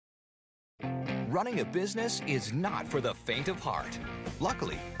running a business is not for the faint of heart.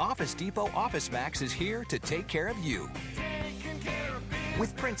 Luckily, Office Depot Office Max is here to take care of you.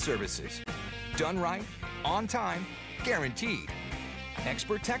 With print services, done right, on time, guaranteed.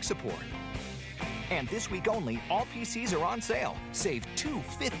 Expert tech support. And this week only, all PCs are on sale. Save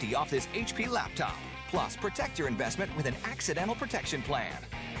 $250 off this HP laptop. Plus, protect your investment with an accidental protection plan.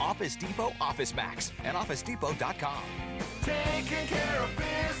 Office Depot Office Max at OfficeDepot.com. Taking care of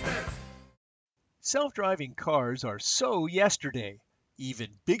business. Self-driving cars are so yesterday. Even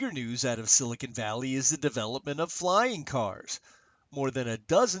bigger news out of Silicon Valley is the development of flying cars. More than a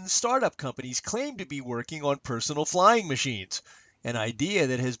dozen startup companies claim to be working on personal flying machines, an idea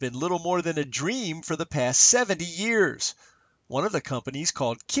that has been little more than a dream for the past 70 years. One of the companies,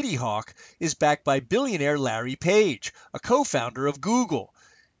 called Kitty Hawk, is backed by billionaire Larry Page, a co-founder of Google.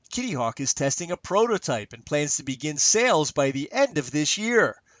 Kitty Hawk is testing a prototype and plans to begin sales by the end of this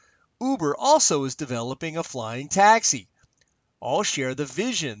year. Uber also is developing a flying taxi. All share the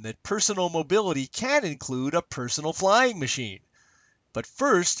vision that personal mobility can include a personal flying machine. But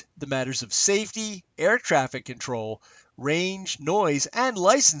first, the matters of safety, air traffic control, range, noise, and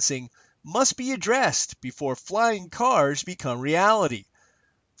licensing must be addressed before flying cars become reality.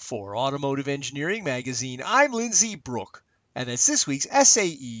 For Automotive Engineering Magazine, I'm Lindsay Brooke, and that's this week's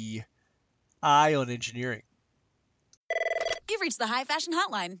SAE, Eye on Engineering. You've reached the High Fashion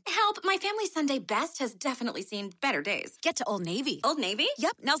Hotline. Help, my family's Sunday best has definitely seen better days. Get to Old Navy. Old Navy?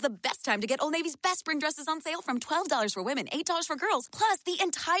 Yep, now's the best time to get Old Navy's best spring dresses on sale from $12 for women, $8 for girls. Plus, the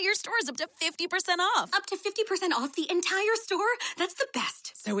entire store is up to 50% off. Up to 50% off the entire store? That's the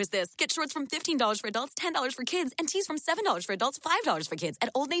best. So is this. Get shorts from $15 for adults, $10 for kids, and tees from $7 for adults, $5 for kids at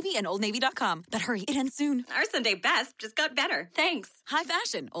Old Navy and OldNavy.com. But hurry, it ends soon. Our Sunday best just got better. Thanks. High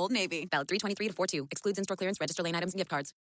Fashion, Old Navy. Valid 3/23 to 4/2. Excludes in-store clearance, register lane items, and gift cards.